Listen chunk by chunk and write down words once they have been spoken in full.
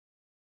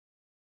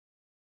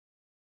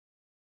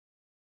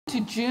to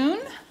June.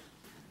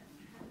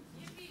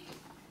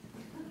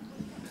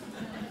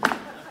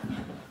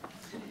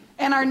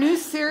 And our new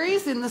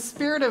series, In the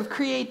Spirit of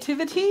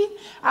Creativity,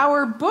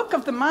 our book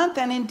of the month,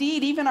 and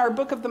indeed even our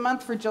book of the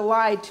month for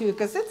July too,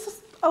 because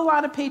it's a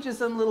lot of pages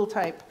in little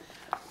type,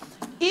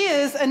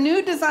 is A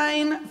New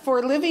Design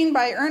for Living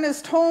by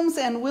Ernest Holmes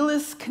and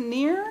Willis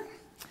Kinnear.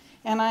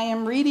 And I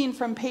am reading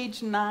from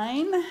page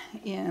 9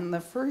 in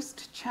the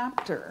first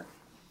chapter.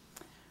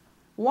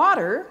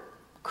 Water,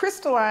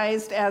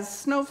 crystallized as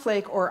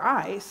snowflake or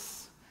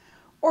ice,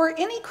 or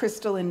any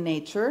crystal in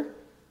nature,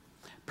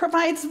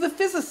 provides the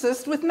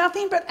physicist with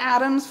nothing but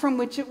atoms from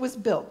which it was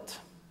built.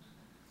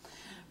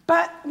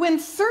 But when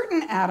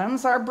certain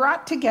atoms are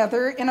brought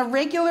together in a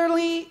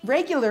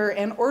regular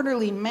and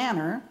orderly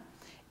manner,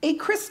 a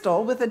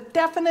crystal with a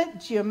definite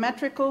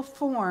geometrical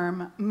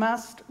form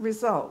must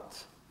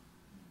result.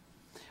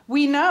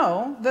 We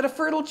know that a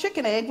fertile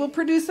chicken egg will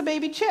produce a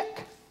baby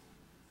chick.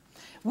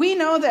 We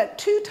know that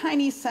two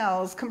tiny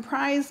cells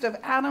comprised of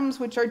atoms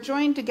which are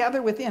joined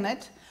together within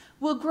it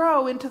will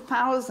grow into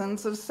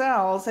thousands of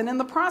cells, and in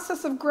the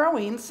process of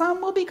growing, some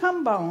will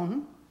become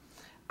bone,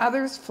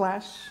 others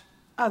flesh,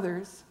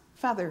 others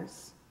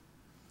feathers.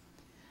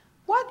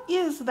 What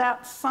is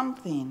that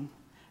something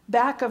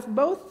back of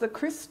both the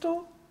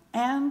crystal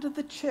and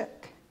the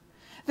chick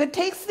that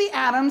takes the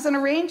atoms and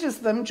arranges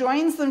them,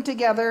 joins them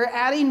together,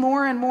 adding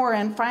more and more,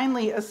 and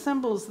finally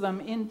assembles them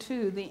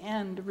into the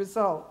end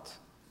result?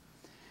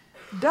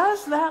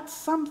 Does that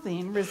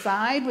something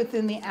reside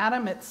within the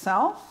atom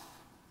itself?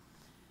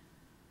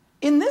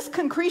 In this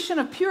concretion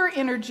of pure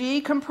energy,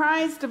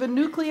 comprised of a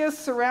nucleus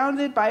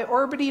surrounded by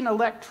orbiting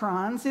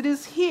electrons, it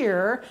is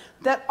here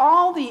that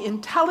all the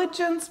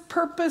intelligence,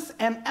 purpose,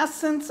 and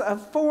essence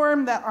of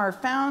form that are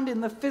found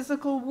in the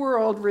physical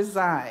world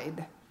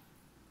reside.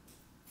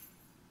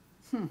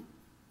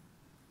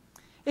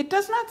 It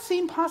does not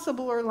seem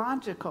possible or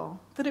logical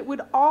that it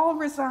would all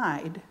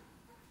reside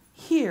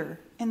here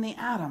in the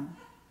atom.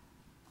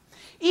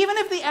 Even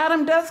if the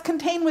atom does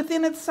contain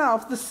within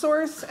itself the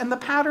source and the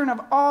pattern of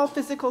all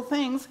physical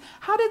things,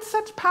 how did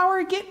such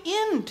power get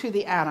into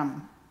the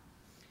atom?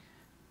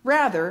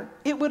 Rather,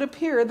 it would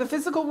appear the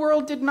physical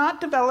world did not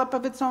develop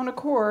of its own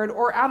accord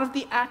or out of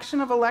the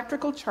action of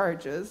electrical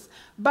charges,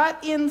 but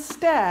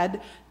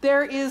instead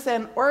there is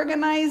an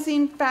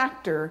organizing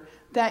factor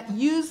that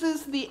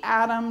uses the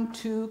atom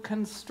to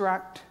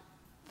construct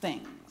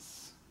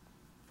things.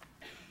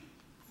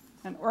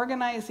 An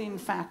organizing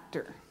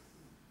factor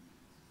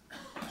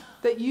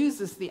that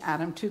uses the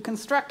atom to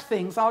construct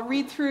things. I'll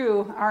read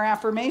through our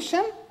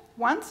affirmation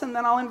once, and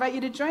then I'll invite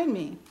you to join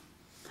me.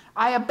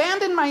 I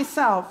abandon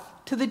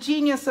myself to the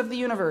genius of the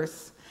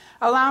universe,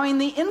 allowing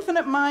the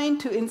infinite mind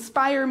to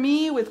inspire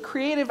me with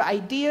creative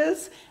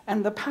ideas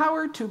and the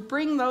power to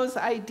bring those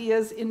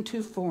ideas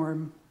into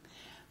form.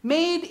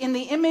 Made in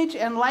the image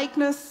and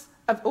likeness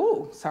of,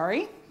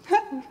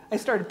 I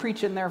started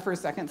preaching there for a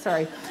second,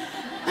 sorry.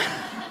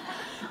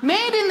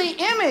 Made in the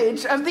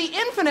image of the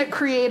infinite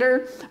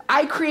creator,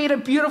 I create a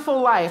beautiful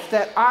life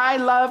that I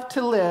love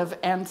to live,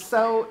 and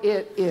so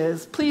it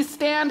is. Please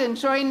stand and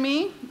join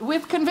me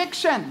with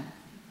conviction.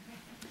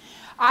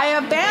 I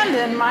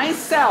abandon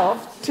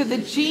myself to the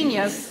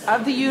genius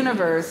of the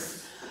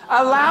universe,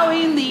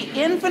 allowing the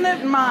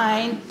infinite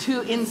mind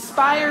to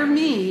inspire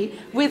me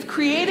with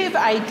creative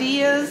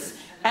ideas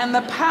and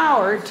the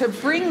power to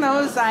bring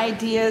those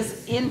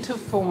ideas into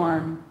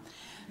form.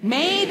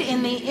 Made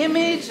in the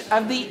image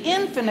of the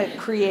infinite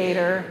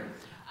creator,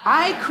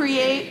 I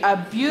create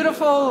a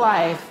beautiful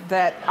life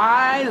that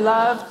I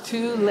love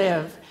to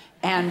live,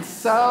 and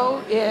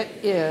so it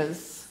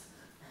is.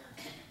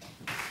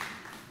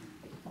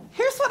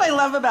 Here's what I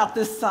love about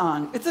this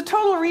song. It's a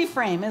total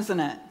reframe, isn't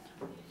it?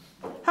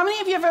 How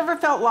many of you have ever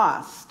felt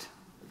lost?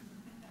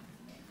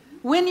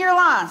 When you're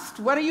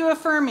lost, what are you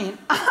affirming?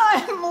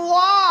 I'm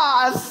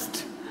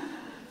lost.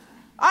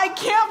 I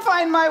can't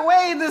find my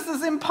way. This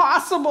is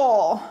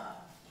impossible.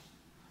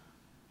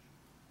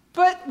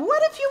 But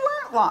what if you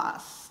weren't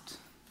lost?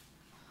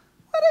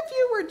 What if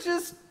you were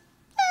just,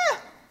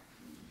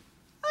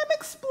 I'm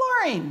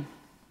exploring.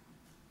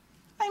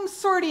 I'm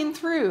sorting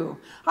through.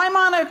 I'm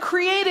on a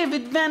creative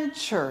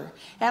adventure,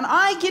 and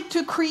I get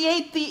to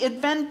create the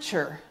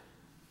adventure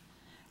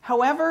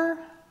however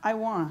I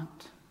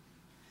want.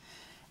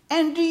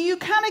 And do you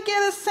kind of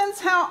get a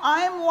sense how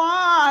I'm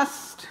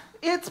lost?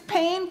 It's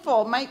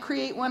painful. Might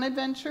create one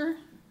adventure.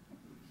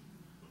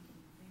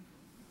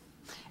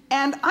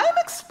 And I'm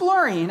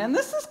exploring, and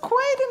this is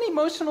quite an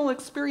emotional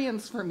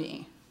experience for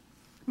me.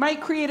 Might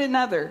create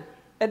another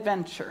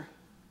adventure.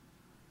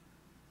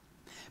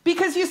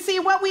 Because you see,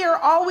 what we are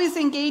always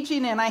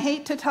engaging in, I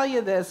hate to tell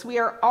you this, we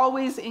are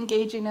always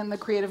engaging in the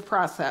creative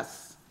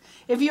process.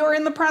 If you are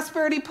in the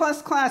Prosperity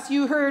Plus class,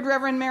 you heard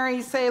Reverend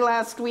Mary say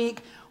last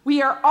week,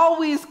 we are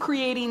always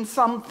creating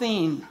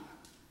something.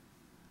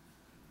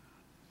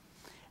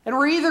 And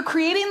we're either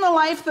creating the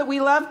life that we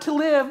love to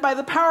live by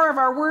the power of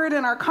our word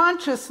and our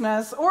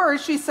consciousness, or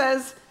she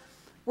says,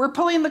 we're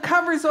pulling the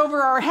covers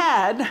over our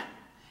head,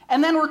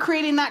 and then we're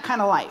creating that kind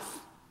of life,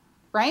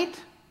 right?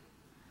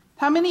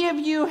 How many of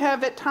you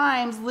have at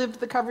times lived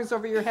the covers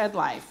over your head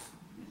life?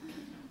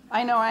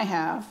 I know I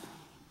have.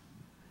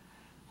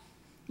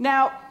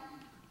 Now,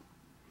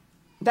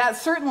 that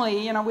certainly,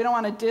 we don't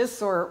want to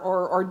diss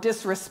or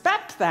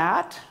disrespect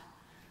that,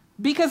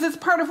 because it's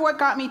part of what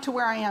got me to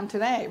where I am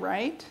today,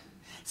 right?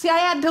 See, I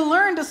had to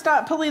learn to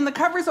stop pulling the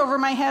covers over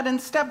my head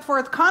and step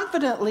forth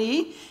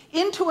confidently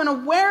into an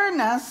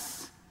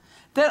awareness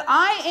that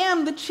I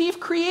am the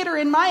chief creator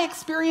in my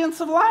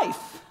experience of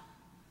life.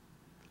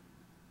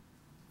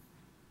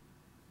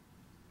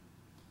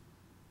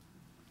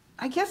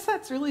 I guess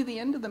that's really the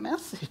end of the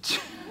message.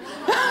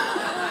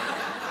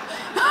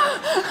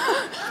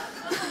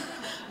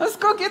 Let's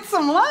go get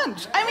some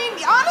lunch. I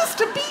mean, honest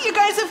to be, you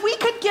guys, if we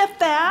could get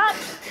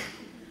that,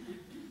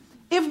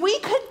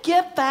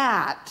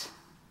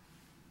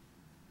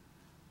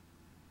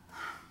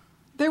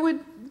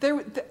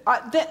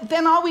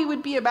 then all we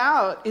would be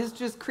about is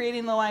just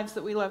creating the lives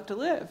that we love to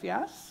live,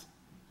 yes?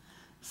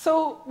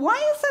 So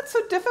why is that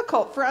so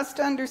difficult for us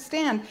to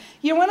understand?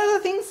 One of the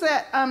things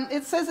that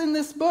it says in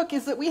this book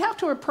is that we have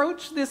to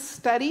approach this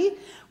study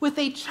with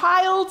a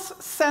child's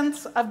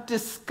sense of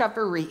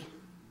discovery.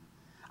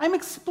 I'm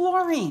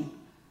exploring.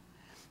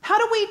 How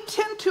do we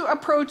tend to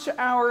approach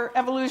our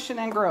evolution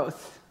and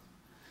growth?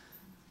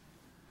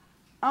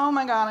 Oh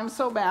my God, I'm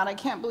so bad. I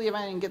can't believe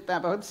I didn't get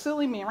that. But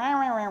silly me.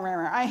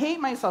 I hate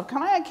myself.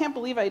 I can't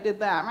believe I did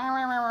that.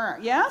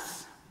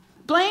 Yes?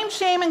 Blame,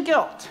 shame, and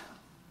guilt.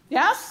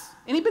 Yes?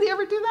 Anybody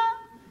ever do that?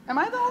 Am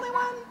I the only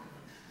one?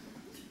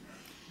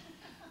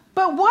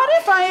 But what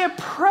if I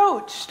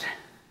approached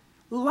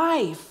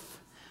life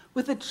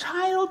with a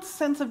child's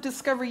sense of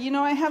discovery?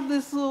 I have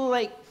this little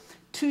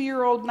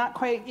 2-year-old, not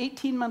quite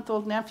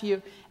 18-month-old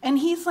nephew, and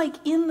he's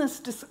in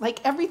this,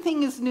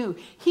 everything is new.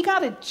 He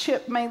got a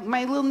chip. My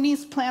little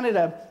niece planted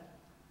a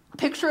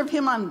picture of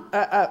him on,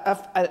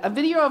 a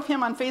video of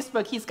him on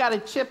Facebook. He's got a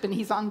chip and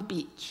he's on the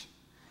beach.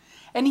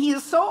 And he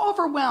is so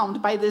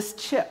overwhelmed by this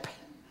chip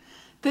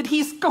that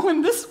he's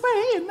going this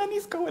way and then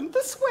he's going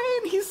this way,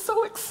 and he's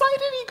so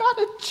excited he got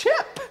a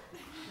chip.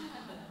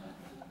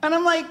 And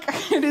I'm like,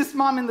 and his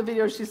mom in the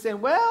video, she's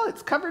saying, well,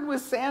 it's covered with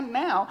sand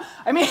now.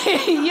 I mean,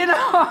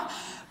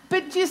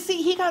 But you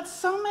see, he got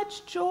so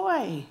much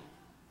joy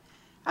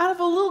out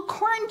of a little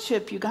corn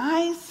chip, you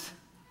guys.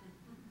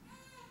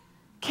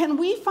 Can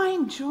we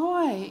find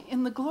joy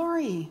in the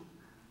glory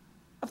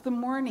of the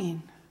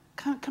morning?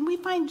 Can we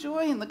find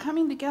joy in the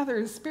coming together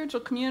as a spiritual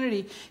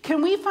community?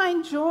 Can we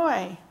find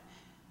joy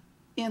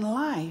in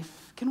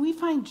life? Can we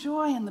find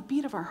joy in the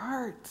beat of our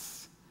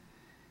hearts?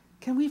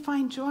 Can we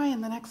find joy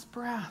in the next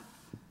breath?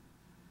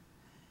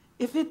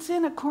 If it's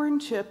in a corn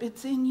chip,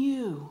 it's in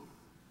you.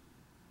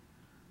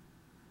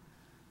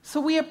 So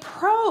we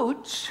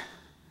approach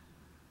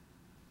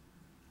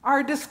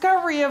our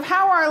discovery of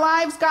how our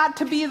lives got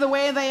to be the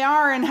way they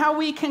are and how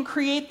we can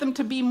create them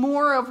to be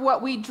more of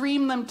what we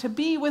dream them to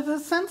be with a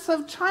sense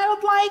of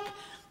childlike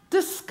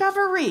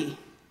discovery.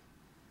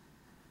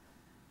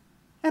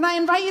 And I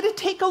invite you to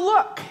take a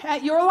look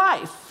at your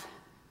life.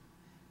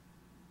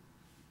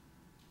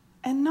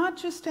 And not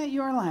just at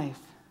your life,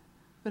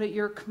 but at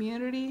your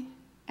community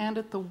and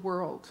at the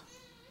world.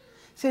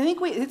 See, I think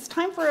it's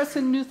time for us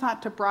in New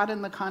Thought to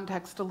broaden the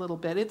context a little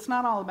bit. It's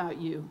not all about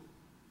you.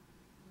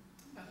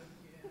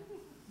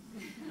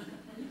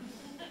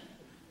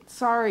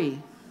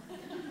 Sorry.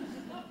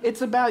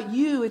 It's about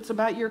you. It's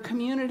about your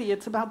community.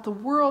 It's about the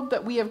world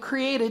that we have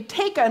created.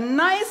 Take a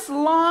nice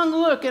long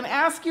look and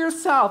ask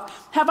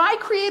yourself, have I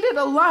created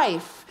a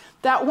life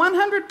that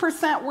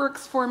 100%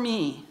 works for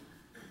me?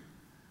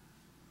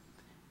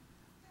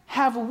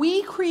 Have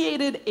we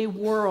created a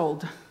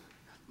world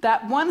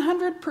that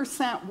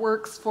 100%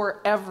 works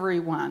for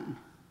everyone?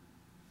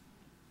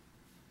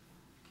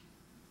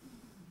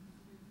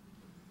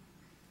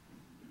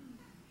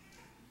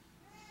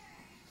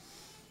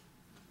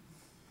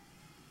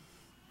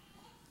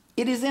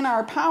 It is in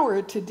our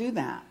power to do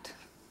that.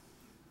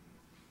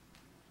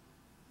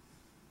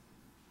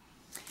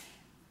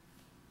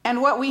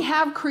 And what we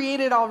have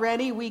created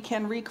already, we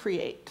can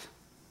recreate.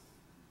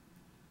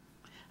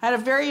 I had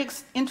a very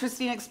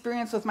interesting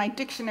experience with my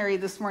dictionary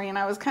this morning.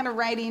 I was kind of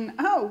writing,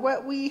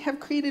 what we have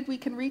created, we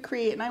can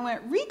recreate. And I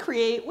went,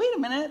 recreate? Wait a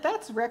minute,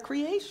 that's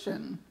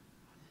recreation.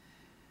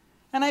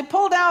 And I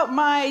pulled out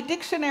my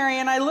dictionary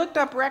and I looked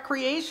up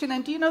recreation.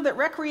 And do you know that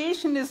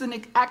recreation is an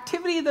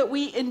activity that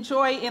we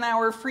enjoy in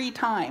our free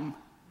time?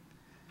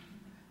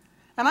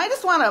 And I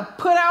just want to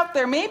put out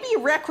there, maybe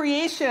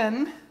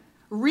recreation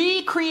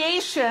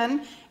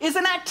is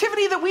an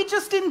activity that we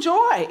just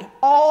enjoy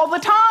all the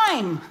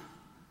time.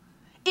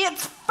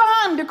 It's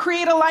fun to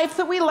create a life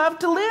that we love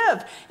to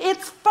live.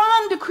 It's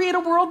fun to create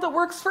a world that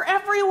works for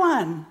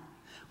everyone.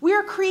 We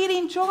are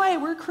creating joy.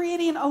 We're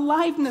creating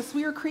aliveness.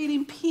 We are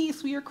creating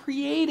peace. We are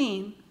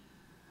creating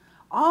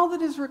all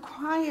that is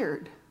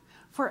required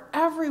for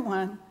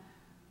everyone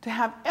to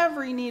have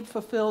every need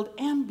fulfilled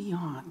and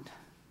beyond.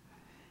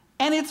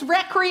 And it's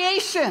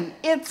recreation.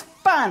 It's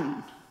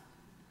fun.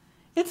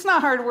 It's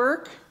not hard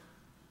work.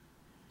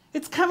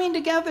 It's coming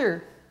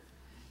together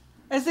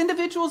as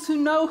individuals who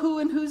know who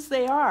and whose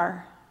they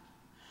are,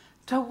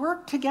 to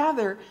work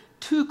together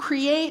to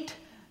create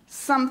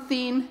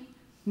something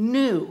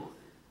new.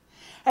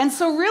 And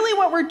so really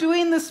what we're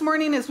doing this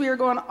morning is we are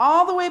going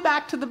all the way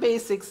back to the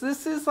basics.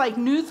 This is like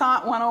New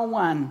Thought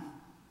 101.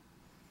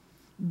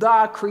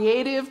 The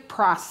creative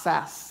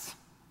process.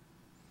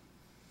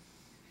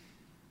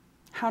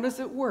 How does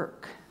it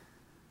work?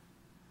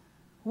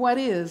 What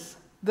is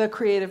the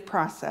creative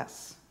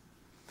process?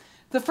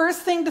 The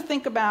first thing to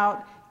think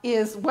about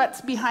is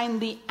what's behind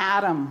the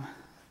atom.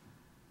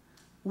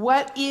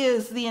 What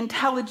is the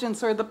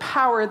intelligence or the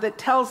power that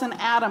tells an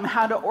atom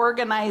how to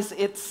organize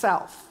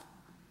itself?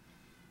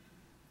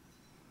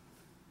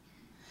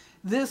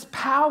 This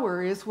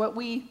power is what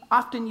we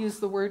often use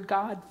the word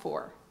God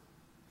for.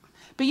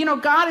 But you know,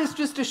 God is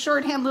just a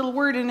shorthand little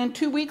word, and in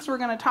 2 weeks we're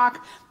going to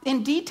talk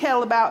in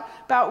detail about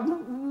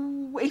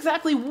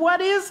exactly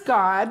what is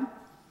God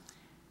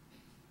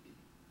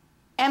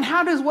and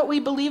how does what we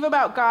believe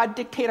about God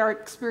dictate our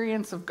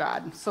experience of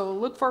God. So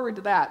look forward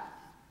to that.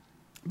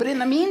 But in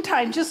the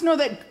meantime, just know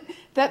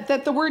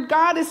that the word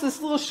God is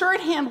this little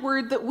shorthand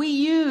word that we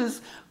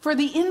use for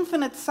the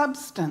infinite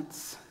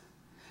substance,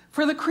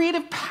 for the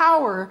creative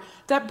power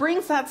that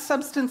brings that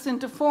substance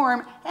into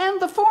form, and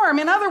the form.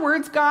 In other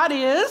words, God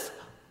is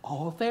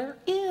all there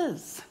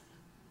is.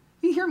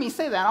 You hear me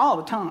say that all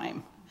the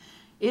time.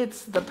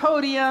 It's the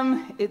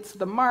podium, it's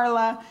the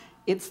Marla,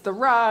 it's the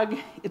rug,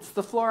 it's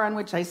the floor on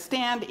which I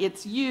stand,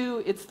 it's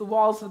you, it's the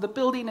walls of the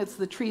building, it's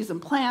the trees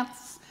and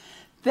plants.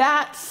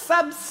 That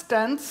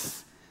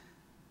substance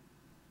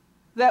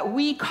that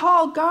we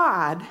call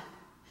God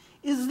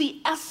is the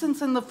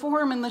essence and the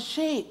form and the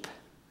shape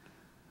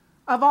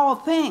of all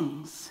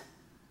things.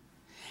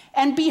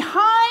 And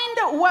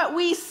behind what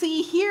we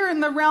see here in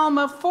the realm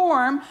of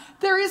form,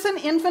 there is an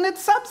infinite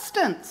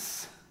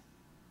substance.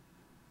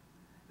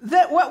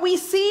 That what we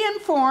see in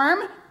form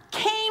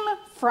came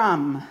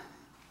from.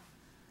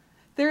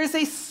 There is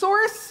a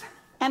source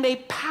and a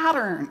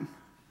pattern,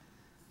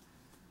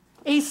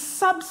 a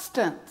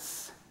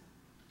substance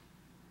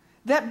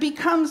that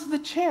becomes the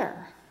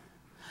chair,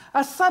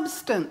 a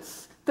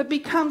substance that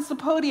becomes the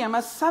podium,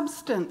 a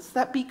substance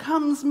that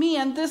becomes me,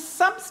 and this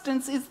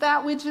substance is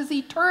that which is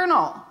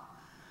eternal.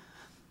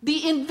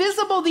 The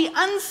invisible, the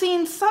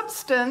unseen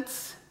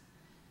substance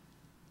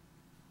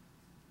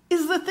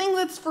is the thing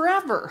that's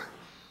forever.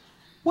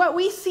 What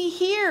we see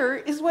here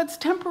is what's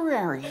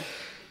temporary.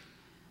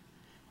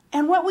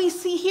 And what we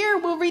see here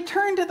will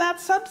return to that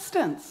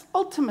substance,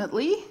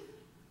 ultimately.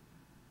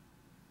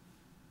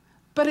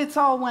 But it's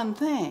all one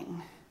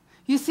thing.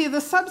 You see,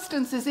 the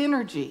substance is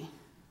energy.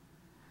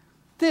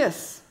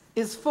 This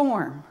is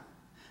form.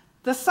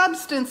 The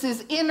substance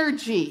is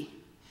energy.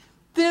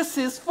 This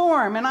is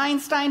form. And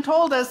Einstein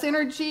told us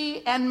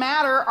energy and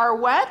matter are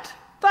what?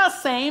 The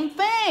same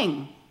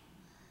thing.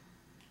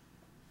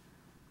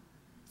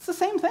 It's the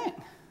same thing.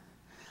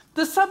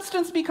 The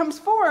substance becomes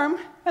form,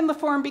 and the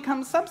form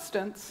becomes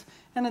substance,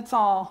 and it's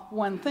all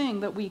one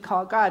thing that we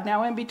call God.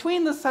 Now, in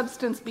between the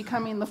substance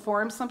becoming the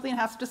form, something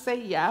has to say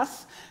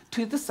yes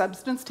to the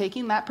substance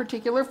taking that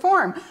particular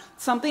form.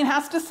 Something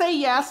has to say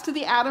yes to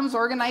the atoms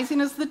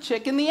organizing as the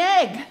chick and the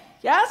egg.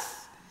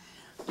 Yes?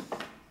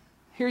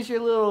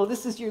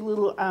 This is your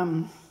little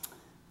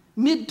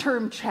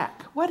midterm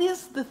check. What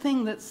is the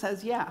thing that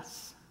says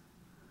yes?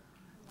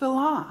 The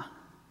law.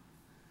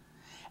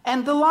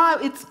 And the law,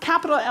 it's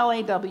capital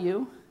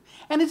L-A-W,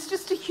 and it's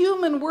just a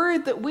human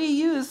word that we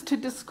use to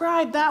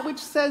describe that which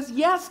says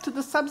yes to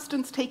the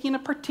substance taking a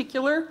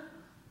particular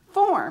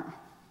form.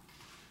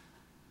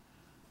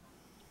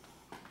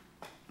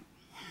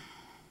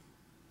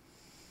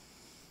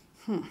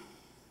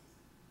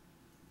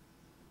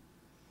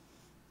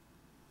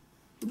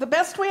 The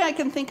best way I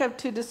can think of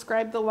to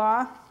describe the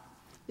law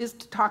is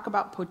to talk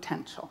about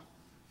potential.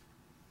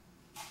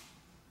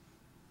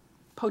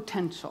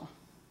 Potential.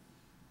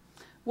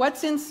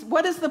 What is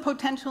the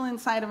potential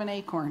inside of an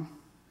acorn?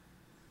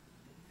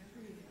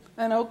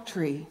 An oak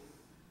tree.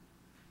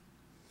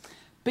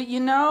 But you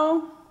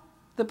know,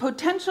 the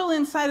potential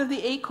inside of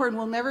the acorn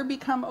will never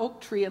become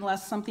oak tree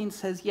unless something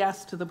says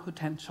yes to the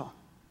potential.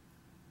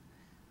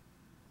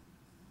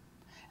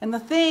 And the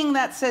thing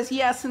that says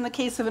yes in the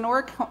case of an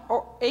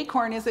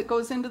acorn is it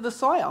goes into the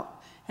soil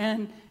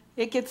and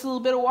it gets a little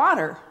bit of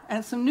water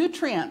and some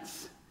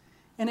nutrients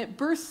and it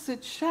bursts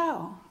its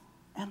shell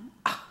and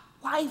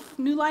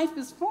new life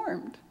is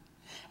formed.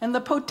 And the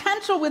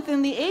potential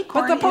within the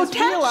acorn is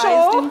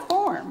realized in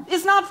form.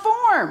 Is not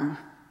form,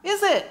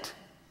 is it?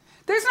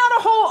 There's not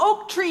a whole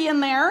oak tree in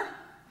there,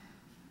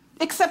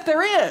 except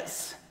there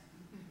is.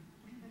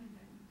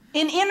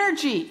 In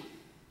energy.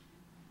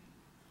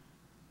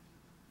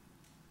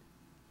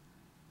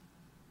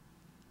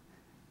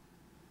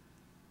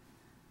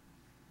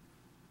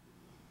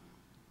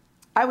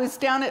 I was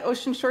down at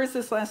Ocean Shores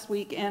this last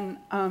week, and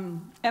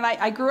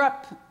I grew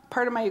up.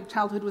 Part of my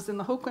childhood was in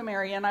the Hoquiam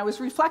area, and I was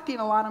reflecting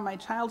a lot on my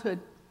childhood.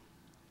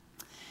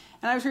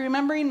 And I was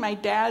remembering my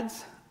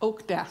dad's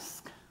oak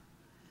desk.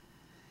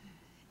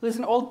 It was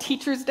an old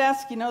teacher's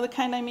desk, you know the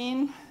kind I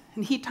mean?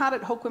 and he taught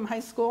at Hoquiam High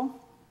School.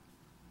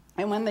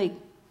 And when they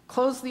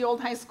closed the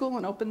old high school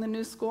and opened the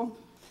new school,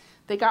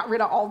 they got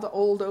rid of all the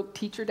old oak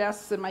teacher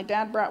desks, and my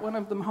dad brought one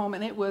of them home,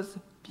 and it was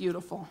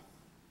beautiful.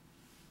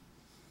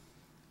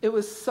 It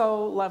was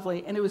so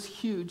lovely, and it was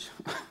huge.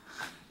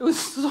 It was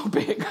so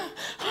big.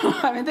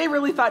 I mean, they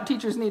really thought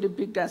teachers needed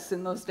big desks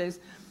in those days.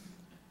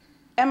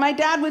 And my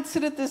dad would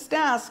sit at this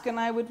desk, and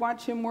I would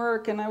watch him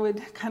work, and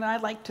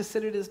I'd like to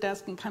sit at his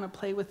desk and kind of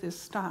play with his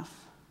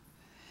stuff.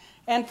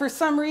 And for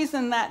some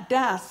reason, that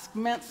desk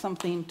meant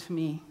something to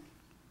me.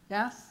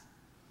 Yes?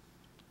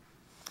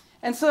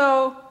 And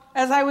so,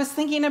 as I was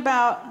thinking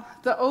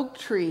about the oak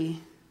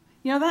tree,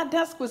 that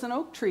desk was an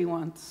oak tree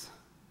once.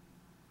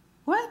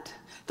 What?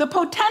 The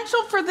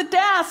potential for the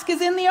desk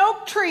is in the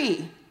oak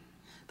tree.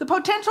 The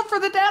potential for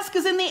the desk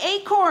is in the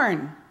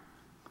acorn.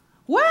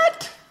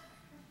 What?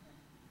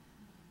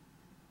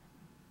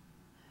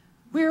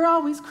 We're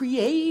always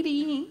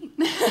creating.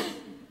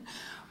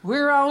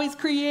 We're always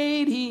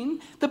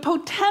creating. The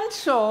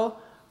potential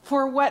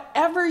for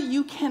whatever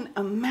you can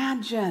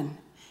imagine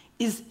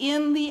is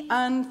in the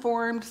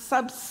unformed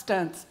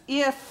substance,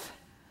 if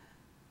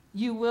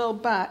you will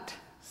but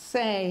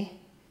say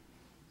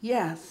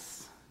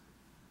yes.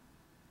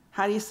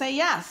 How do you say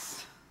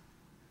yes?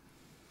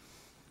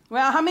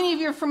 Well, how many of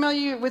you are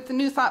familiar with the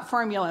New Thought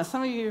formula?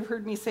 Some of you have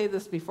heard me say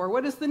this before.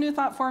 What is the New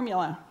Thought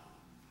formula?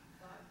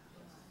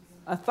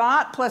 A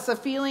thought plus a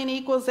feeling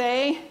equals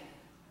a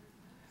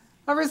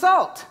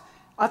result.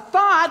 A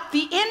thought,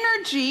 the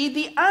energy,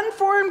 the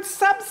unformed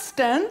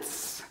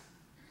substance,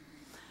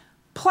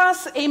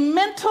 plus a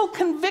mental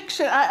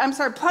conviction,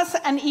 plus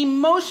an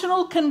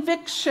emotional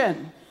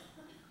conviction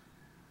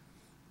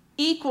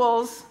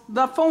equals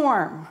the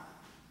form.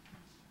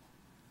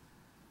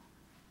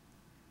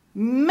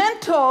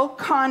 Mental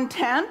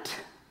content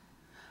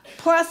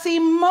plus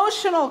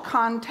emotional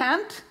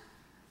content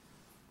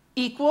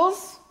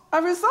equals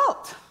a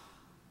result.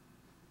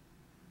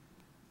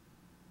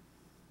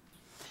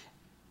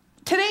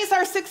 Today's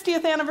our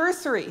 60th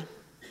anniversary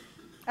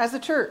as a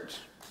church.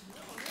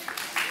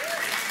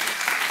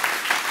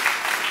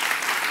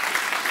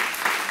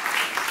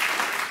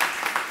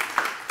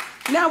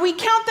 Now, we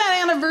count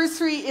that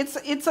anniversary, it's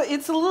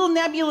a little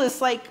nebulous,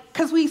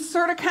 because we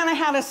sort of kind of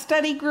had a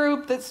study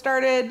group that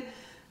started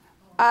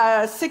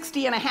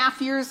 60 and a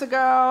half years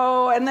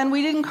ago, and then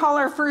we didn't call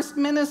our first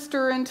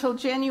minister until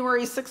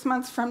January, 6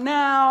 months from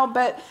now,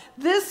 but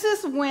this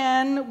is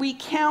when we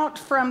count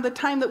from the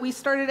time that we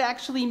started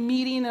actually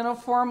meeting in a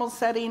formal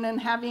setting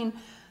and having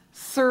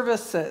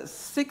services,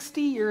 60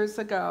 years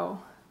ago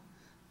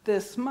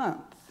this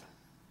month.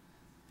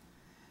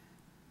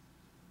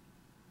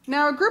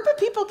 Now, a group of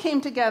people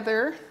came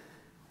together,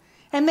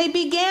 and they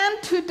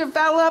began to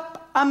develop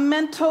a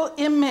mental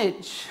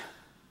image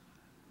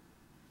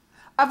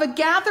of a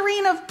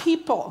gathering of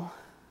people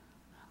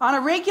on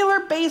a regular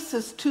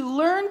basis to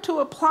learn to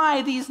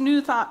apply these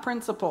new thought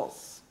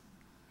principles.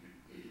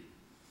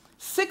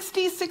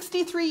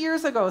 63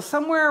 years ago,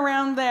 somewhere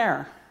around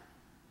there.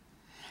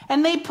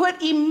 And they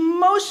put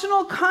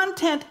emotional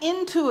content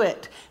into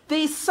it.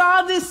 They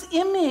saw this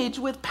image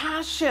with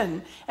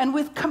passion and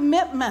with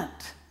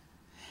commitment.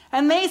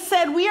 And they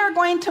said, we are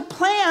going to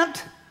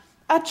plant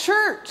a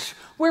church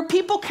where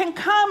people can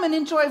come and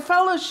enjoy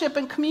fellowship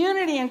and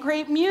community and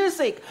great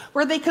music,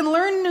 where they can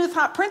learn new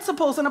thought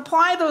principles and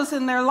apply those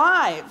in their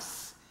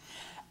lives.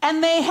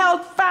 And they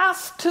held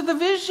fast to the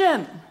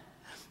vision.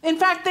 In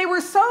fact, they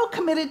were so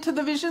committed to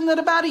the vision that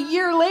about a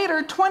year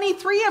later,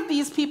 23 of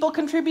these people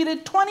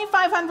contributed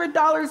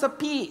 $2,500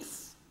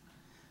 apiece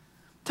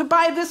to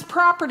buy this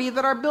property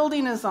that our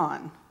building is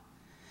on.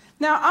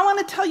 Now, I want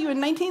to tell you, in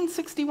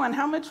 1961,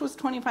 how much was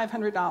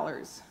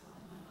 $2,500?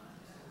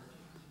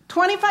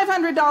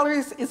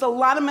 $2,500 is a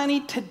lot of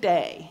money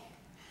today.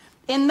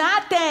 In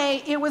that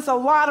day, it was a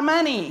lot of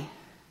money.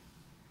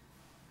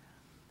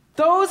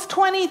 Those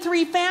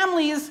 23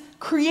 families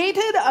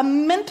created a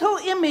mental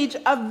image,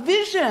 a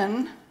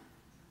vision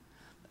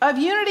of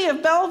Unity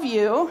of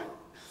Bellevue,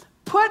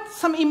 put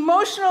some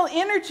emotional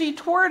energy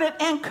toward it,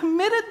 and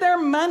committed their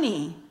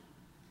money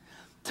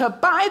to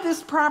buy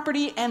this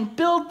property and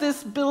build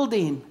this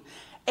building.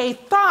 A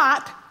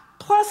thought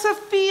plus a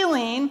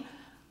feeling,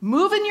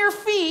 moving your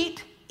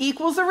feet,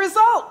 equals a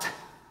result.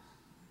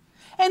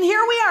 And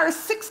here we are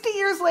 60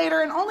 years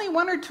later, and only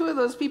one or two of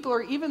those people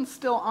are even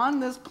still on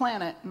this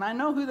planet, and I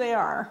know who they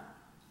are.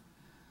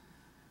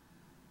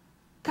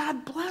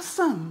 God bless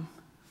them.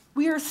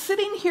 We are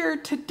sitting here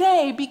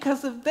today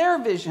because of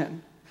their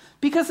vision,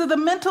 because of the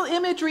mental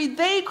imagery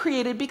they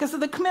created, because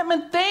of the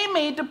commitment they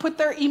made to put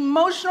their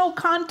emotional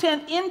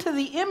content into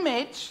the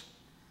image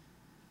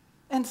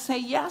and say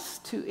yes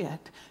to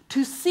it,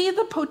 to see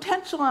the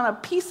potential on a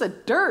piece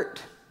of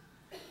dirt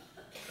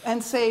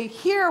and say,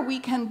 here we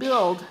can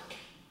build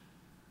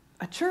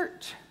a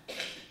church.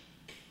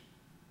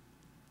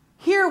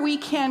 Here we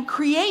can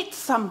create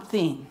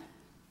something.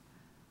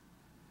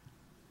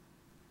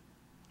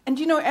 And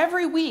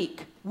every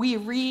week we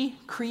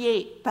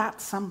recreate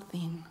that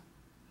something.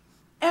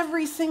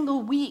 Every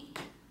single week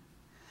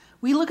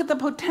We look at the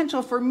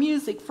potential for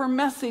music, for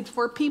message,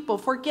 for people,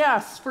 for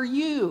guests, for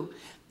you.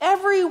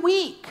 Every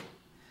week,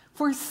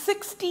 for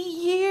 60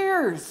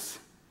 years,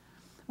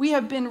 we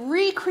have been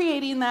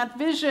recreating that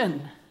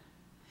vision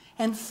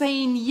and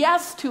saying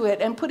yes to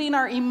it and putting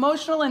our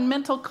emotional and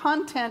mental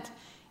content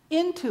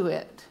into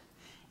it.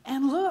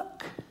 And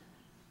look,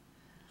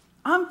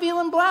 I'm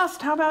feeling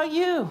blessed. How about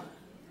you?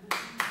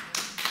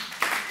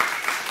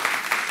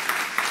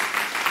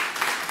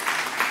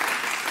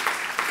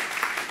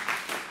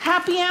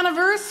 Happy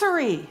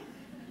anniversary.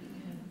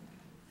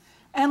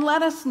 And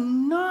let us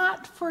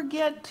not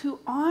forget to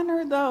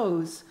honor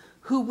those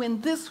who,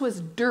 when this was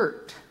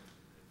dirt,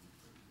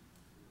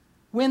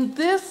 when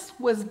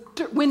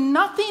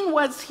nothing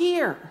was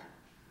here,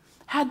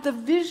 had the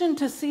vision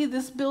to see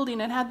this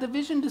building and had the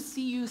vision to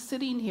see you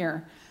sitting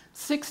here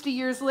 60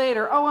 years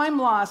later. Oh, I'm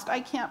lost. I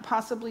can't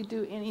possibly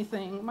do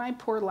anything. My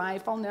poor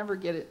life. I'll never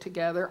get it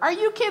together. Are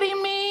you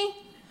kidding me?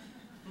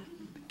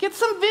 Get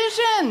some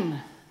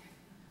vision.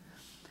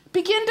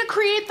 Begin to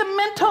create the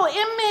mental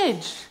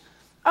image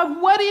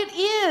of what it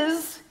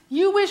is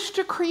you wish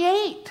to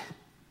create.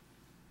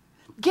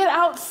 Get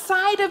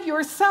outside of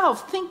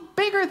yourself. Think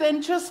bigger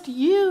than just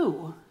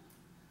you.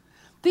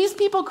 These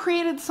people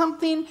created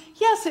something.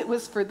 Yes, it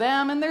was for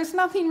them, and there's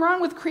nothing wrong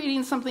with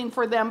creating something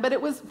for them, but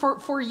it was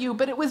for you,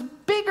 but it was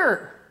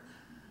bigger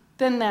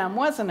than them,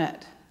 wasn't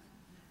it?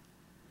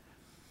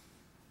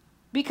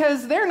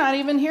 Because they're not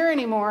even here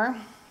anymore.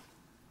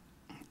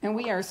 And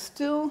we are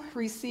still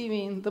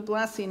receiving the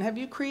blessing. Have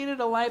you created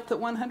a life that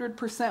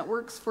 100%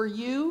 works for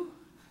you?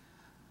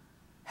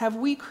 Have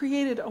we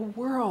created a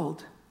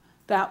world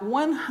that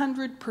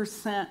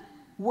 100%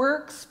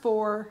 works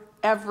for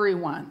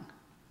everyone?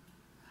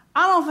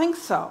 I don't think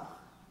so.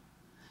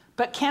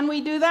 But can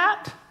we do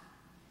that?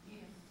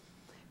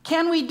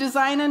 Can we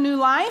design a new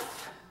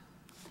life?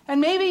 And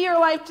maybe your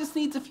life just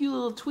needs a few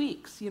little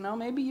tweaks.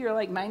 Maybe you're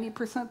like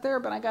 90% there,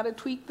 but I got to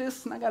tweak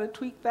this and I got to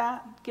tweak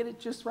that, get it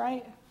just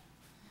right.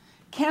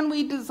 Can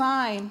we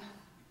design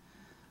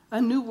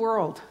a new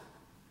world?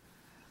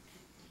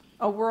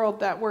 A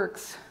world that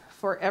works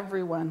for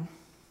everyone.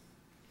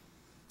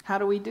 How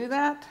do we do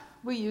that?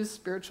 We use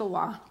spiritual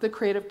law, the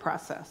creative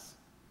process.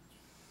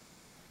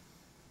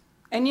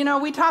 And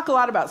we talk a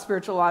lot about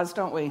spiritual laws,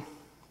 don't we?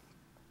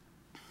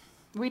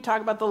 We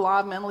talk about the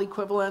law of mental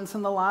equivalence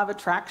and the law of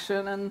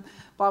attraction and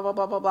blah, blah,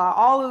 blah, blah, blah,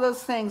 all of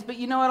those things. But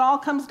it all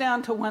comes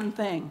down to one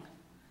thing.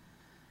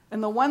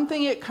 And the one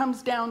thing it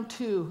comes down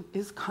to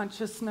is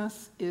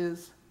consciousness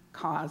is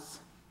cause.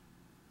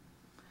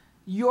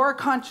 Your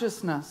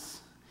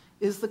consciousness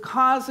is the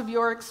cause of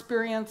your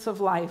experience of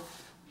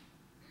life.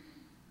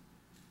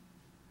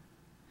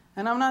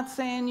 And I'm not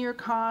saying your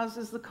cause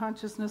is the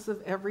consciousness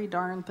of every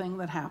darn thing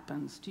that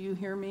happens. Do you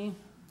hear me?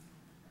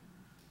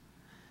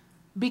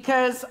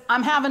 Because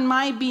I'm having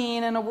my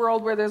being in a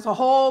world where there's a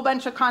whole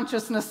bunch of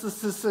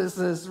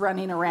consciousnesses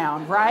running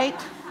around, right?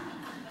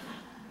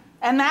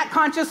 And that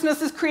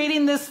consciousness is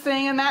creating this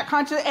thing,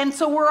 and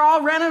so we're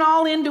all running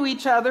all into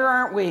each other,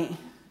 aren't we?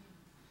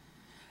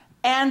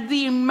 And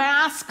the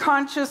mass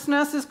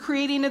consciousness is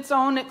creating its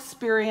own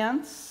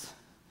experience.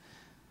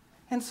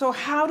 And so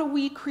how do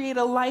we create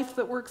a life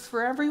that works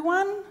for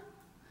everyone?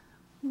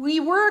 We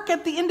work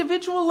at the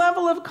individual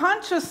level of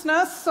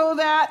consciousness so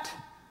that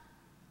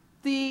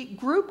the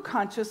group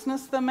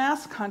consciousness, the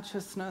mass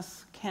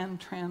consciousness, can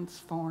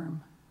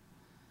transform.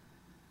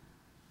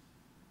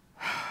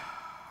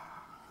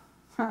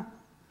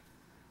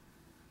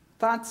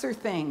 Thoughts are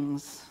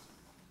things.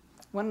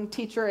 One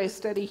teacher I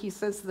study, he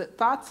says that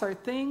thoughts are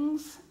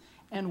things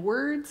and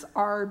words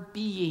are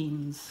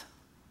beings.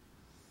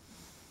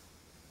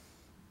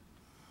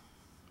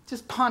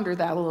 Just ponder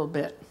that a little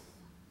bit.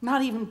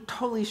 Not even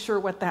totally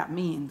sure what that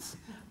means,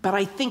 but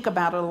I think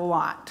about it a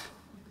lot.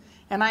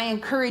 And I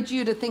encourage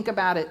you to think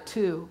about it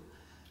too.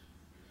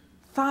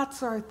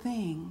 Thoughts are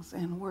things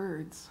and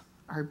words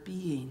are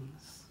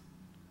beings.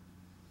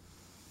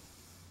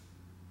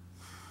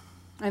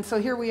 And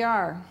so here we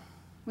are.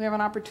 We have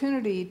an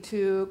opportunity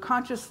to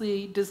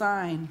consciously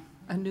design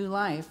a new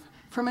life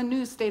from a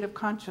new state of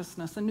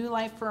consciousness, a new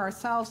life for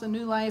ourselves, a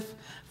new life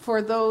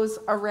for those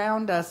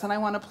around us. And I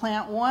want to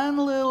plant one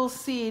little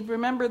seed.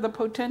 Remember, the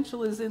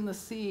potential is in the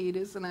seed,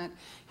 isn't it?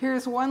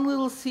 Here's one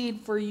little seed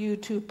for you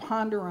to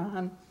ponder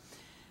on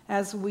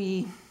as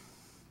we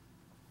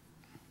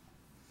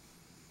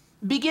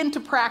begin to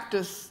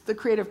practice the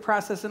creative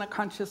process in a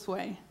conscious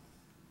way.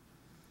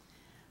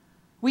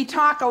 We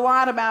talk a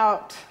lot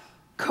about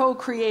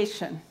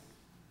co-creation,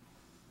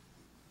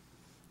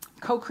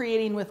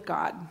 co-creating with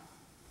God.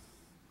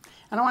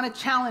 And I want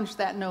to challenge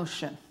that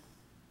notion.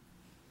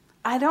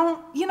 There's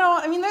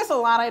a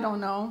lot I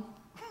don't know,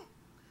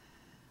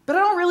 but I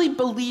don't really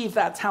believe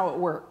that's how it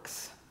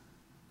works.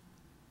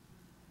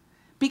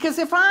 Because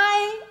if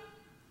I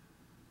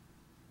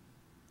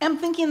am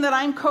thinking that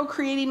I'm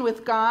co-creating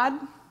with God,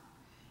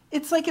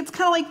 it's kind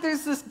of like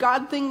there's this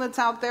God thing that's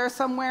out there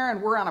somewhere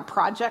and we're on a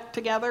project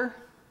together.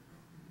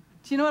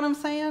 Do you know what I'm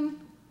saying?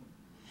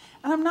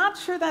 And I'm not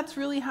sure that's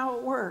really how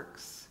it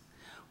works.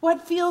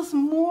 What feels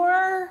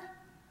more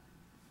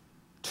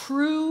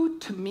true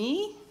to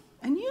me,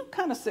 and you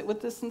kind of sit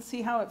with this and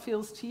see how it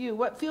feels to you.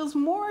 What feels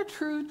more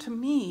true to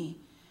me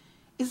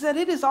is that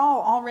it is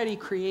all already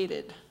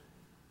created.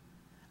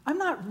 I'm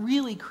not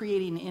really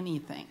creating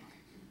anything.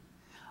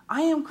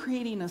 I am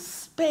creating a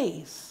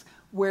space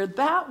where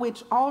that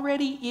which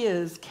already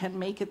is can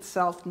make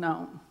itself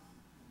known.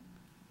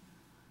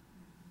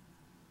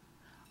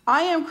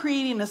 I am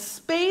creating a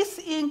space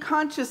in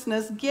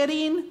consciousness,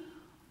 getting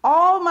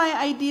all my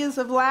ideas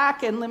of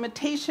lack and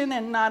limitation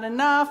and not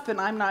enough and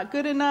I'm not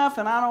good enough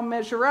and I don't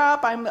measure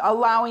up. I'm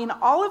allowing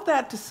all of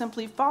that to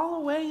simply fall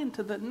away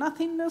into the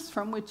nothingness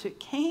from which it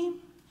came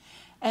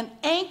and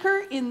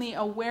anchor in the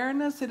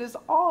awareness it is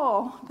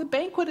all. The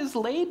banquet is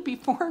laid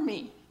before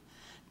me.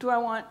 Do I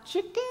want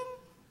chicken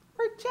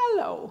or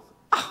Jell-O?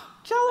 Oh,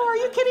 Jell-O, are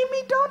you kidding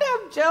me? Don't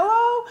have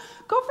Jell-O.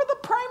 Go for the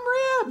prime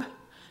rib.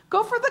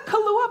 Go for the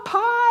Kahlua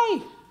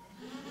pie.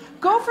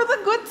 Go for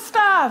the good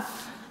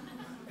stuff.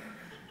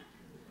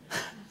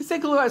 You say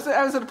Kahlua.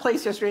 I was at a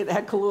place yesterday that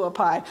had Kahlua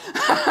pie.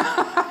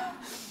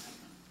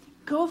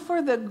 Go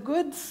for the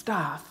good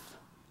stuff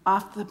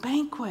off the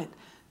banquet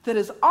that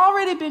has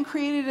already been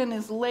created and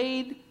is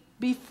laid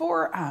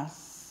before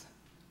us.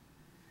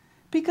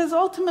 Because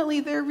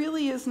ultimately there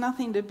really is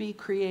nothing to be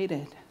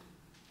created.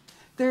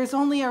 There is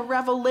only a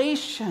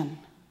revelation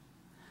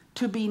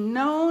to be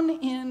known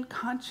in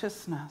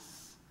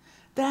consciousness.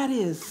 That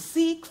is,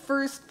 seek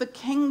first the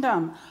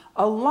kingdom,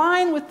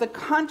 align with the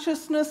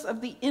consciousness of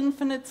the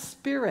infinite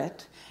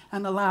spirit,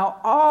 and allow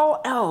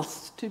all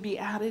else to be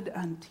added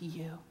unto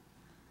you.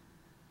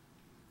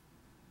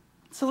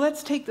 So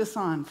let's take this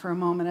on for a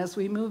moment as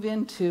we move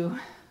into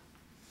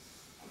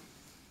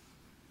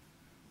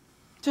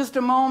just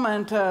a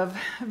moment of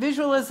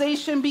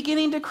visualization,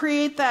 beginning to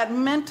create that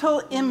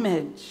mental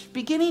image,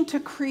 beginning to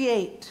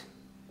create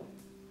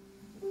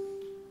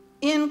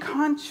in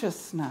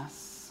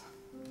consciousness.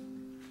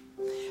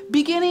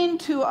 Beginning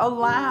to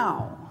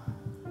allow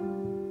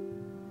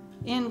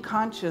in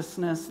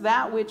consciousness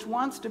that which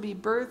wants to be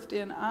birthed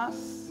in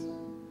us.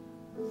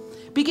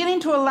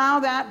 Beginning to allow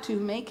that to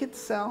make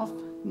itself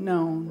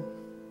known.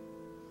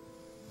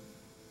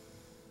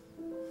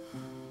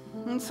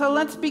 And so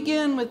let's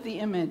begin with the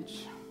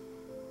image.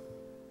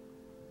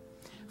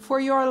 For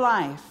your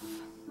life,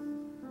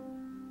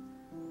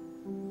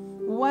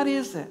 what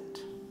is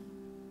it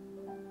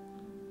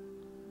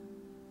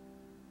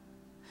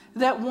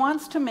that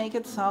wants to make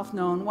itself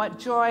known? What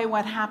joy,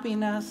 what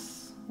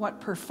happiness, what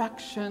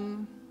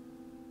perfection?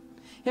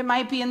 It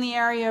might be in the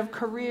area of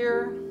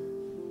career,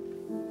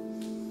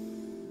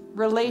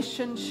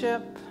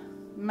 relationship,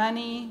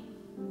 money.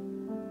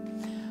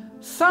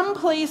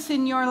 Someplace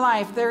in your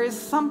life there is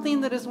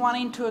something that is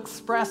wanting to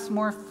express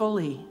more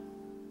fully.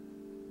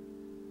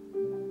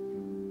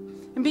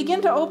 And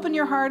begin to open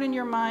your heart and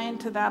your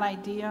mind to that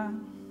idea.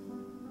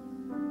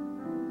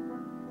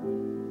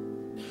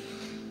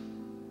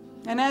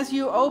 And as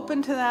you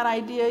open to that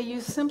idea,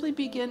 you simply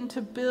begin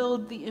to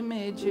build the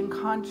image in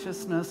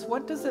consciousness.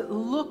 What does it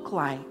look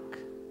like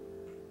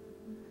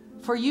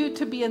for you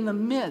to be in the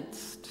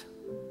midst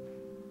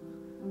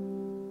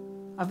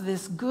of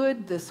this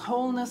good, this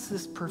wholeness,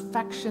 this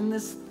perfection,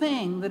 this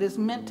thing that is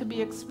meant to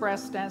be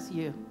expressed as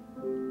you?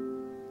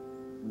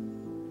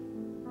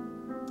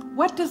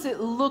 What does it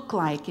look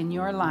like in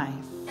your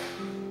life?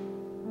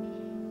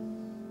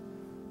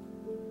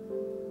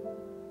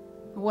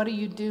 What are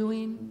you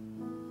doing?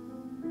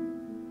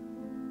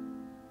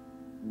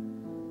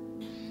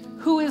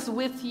 Who is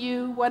with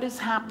you? What is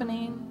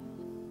happening?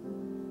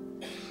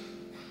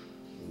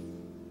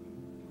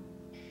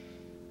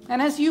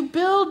 And as you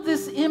build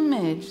this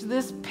image,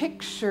 this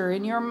picture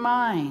in your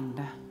mind,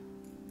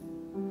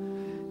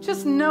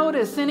 just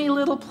notice any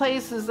little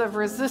places of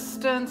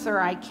resistance, or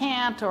I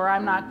can't, or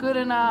I'm not good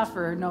enough,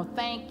 or no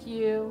thank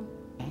you.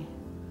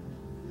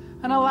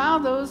 And allow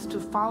those to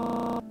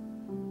follow.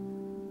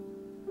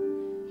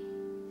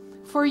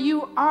 For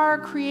you are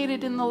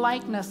created in the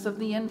likeness of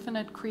the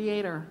infinite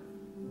creator.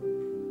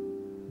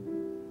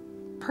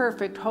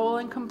 Perfect, whole,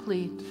 and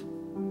complete.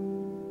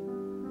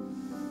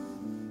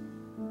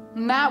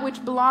 And that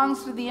which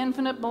belongs to the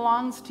infinite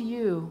belongs to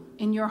you.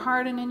 In your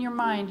heart and in your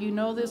mind, you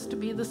know this to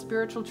be the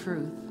spiritual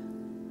truth.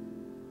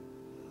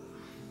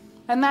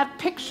 And that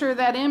picture,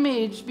 that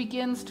image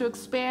begins to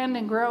expand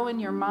and grow in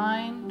your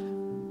mind.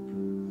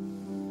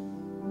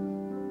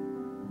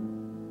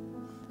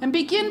 And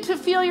begin to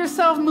feel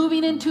yourself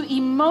moving into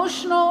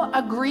emotional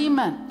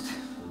agreement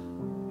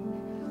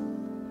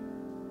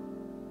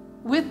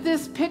with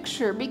this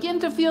picture. Begin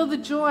to feel the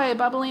joy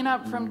bubbling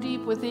up from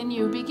deep within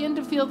you. Begin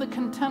to feel the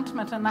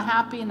contentment and the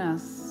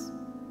happiness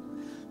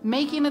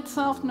making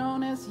itself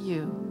known as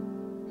you.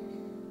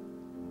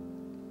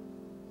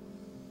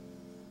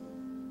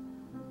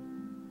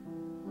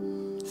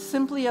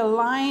 Simply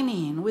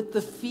aligning with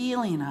the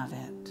feeling of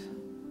it.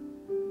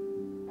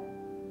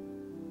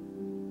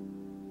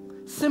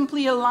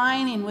 Simply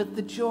aligning with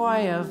the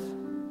joy of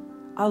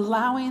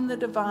allowing the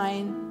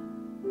divine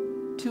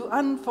to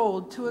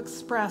unfold, to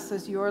express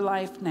as your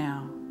life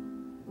now.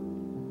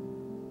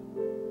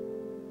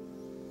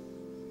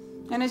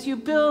 And as you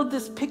build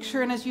this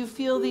picture and as you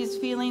feel these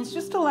feelings,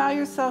 just allow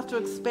yourself to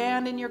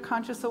expand in your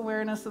conscious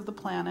awareness of the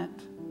planet.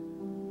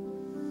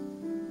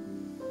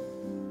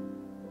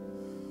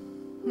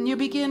 And you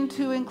begin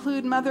to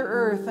include Mother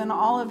Earth and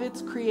all of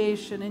its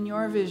creation in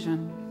your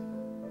vision.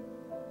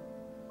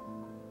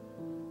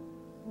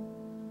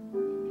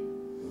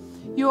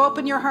 You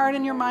open your heart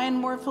and your mind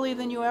more fully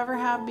than you ever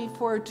have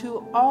before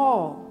to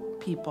all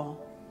people,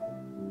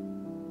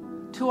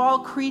 to all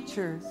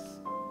creatures,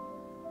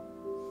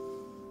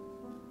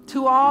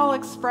 to all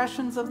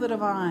expressions of the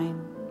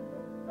divine.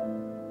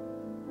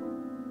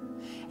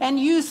 And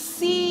you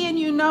see and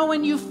you know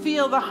and you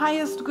feel the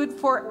highest good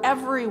for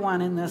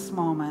everyone in this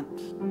moment.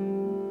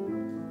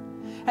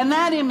 And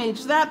that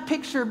image, that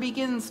picture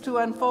begins to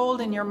unfold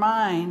in your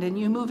mind, and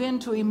you move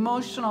into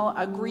emotional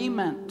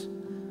agreement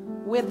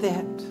with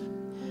it.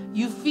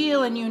 You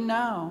feel and you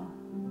know,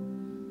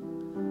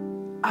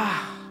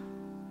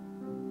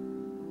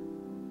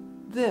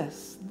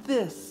 this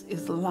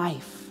is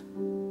life.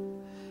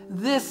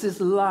 This is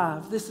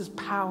love. This is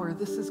power.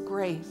 This is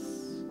grace.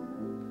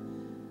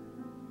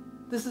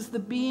 This is the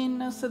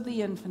beingness of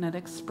the infinite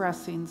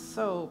expressing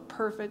so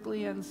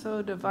perfectly and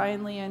so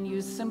divinely, and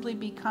you simply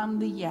become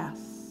the yes.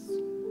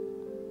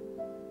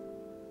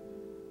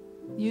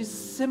 You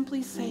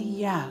simply say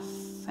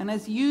yes. And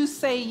as you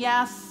say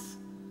yes,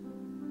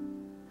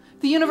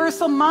 the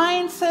universal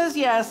mind says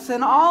yes,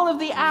 and all of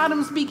the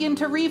atoms begin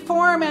to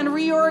reform and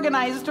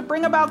reorganize to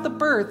bring about the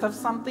birth of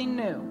something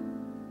new.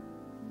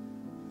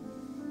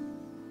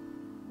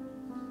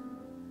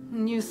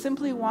 And you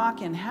simply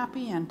walk in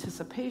happy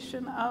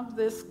anticipation of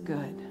this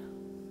good.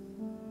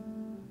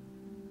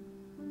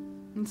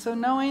 And so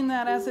knowing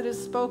that as it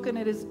is spoken,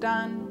 it is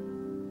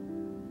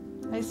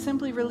done, I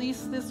simply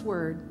release this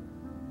word,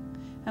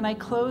 and I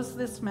close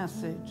this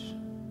message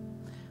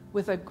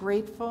with a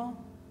grateful,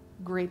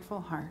 grateful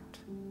heart.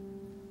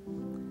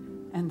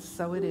 And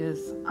so it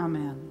is.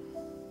 Amen.